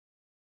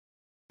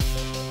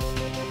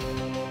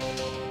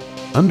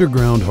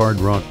Underground hard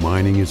rock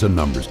mining is a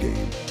numbers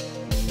game.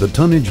 The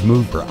tonnage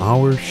moved per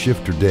hour,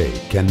 shift, or day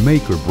can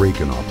make or break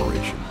an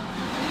operation.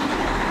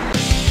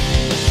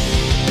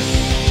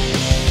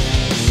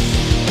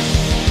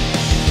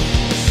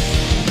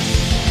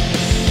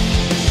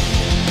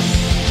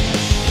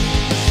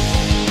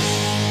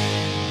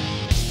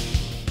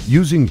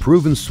 Using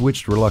proven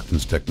switched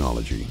reluctance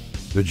technology,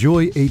 the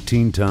Joy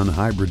 18-ton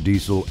hybrid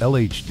diesel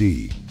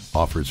LHD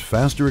offers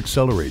faster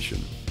acceleration,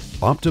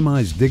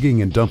 optimized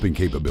digging and dumping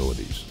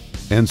capabilities,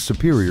 and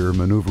superior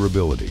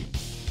maneuverability.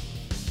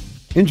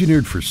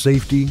 Engineered for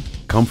safety,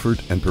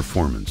 comfort, and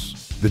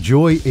performance, the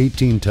Joy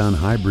 18-ton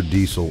hybrid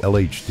diesel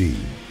LHD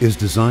is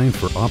designed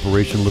for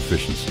operational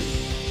efficiency.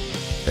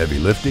 Heavy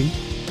lifting?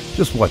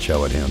 Just watch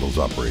how it handles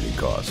operating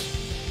costs.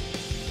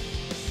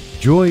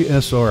 Joy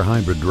SR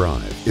Hybrid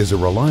Drive is a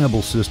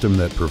reliable system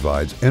that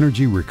provides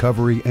energy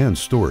recovery and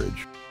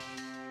storage.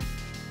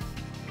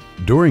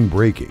 During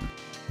braking,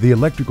 the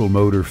electrical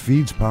motor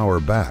feeds power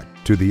back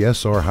to the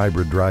SR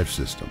Hybrid Drive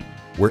system,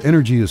 where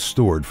energy is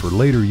stored for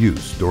later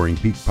use during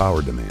peak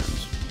power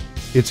demands.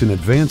 It's an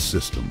advanced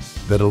system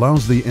that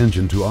allows the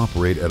engine to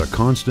operate at a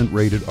constant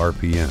rated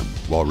RPM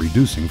while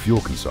reducing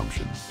fuel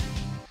consumption.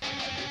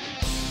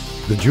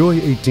 The Joy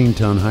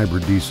 18-ton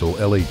hybrid diesel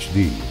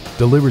LHD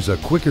delivers a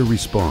quicker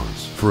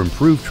response for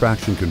improved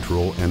traction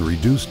control and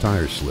reduced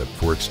tire slip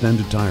for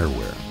extended tire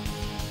wear.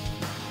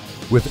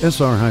 With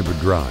SR Hybrid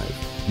Drive,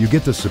 you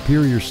get the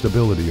superior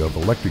stability of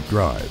electric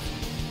drive,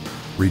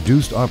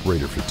 reduced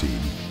operator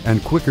fatigue,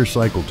 and quicker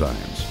cycle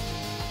times.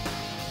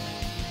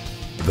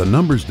 The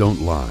numbers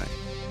don't lie.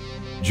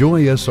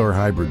 Joy SR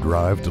Hybrid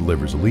Drive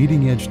delivers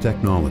leading-edge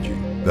technology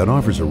that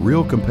offers a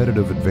real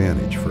competitive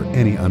advantage for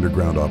any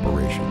underground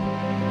operation.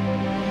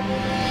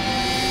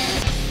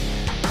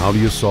 How do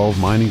you solve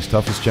mining's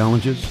toughest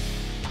challenges?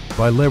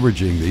 By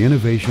leveraging the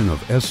innovation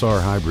of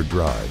SR Hybrid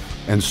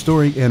Drive and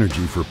storing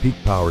energy for peak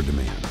power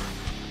demand.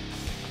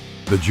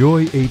 The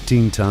Joy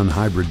 18-ton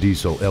hybrid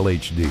diesel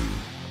LHD,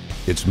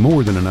 it's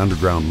more than an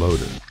underground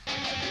loader.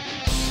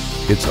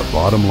 It's a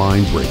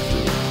bottom-line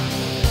breakthrough.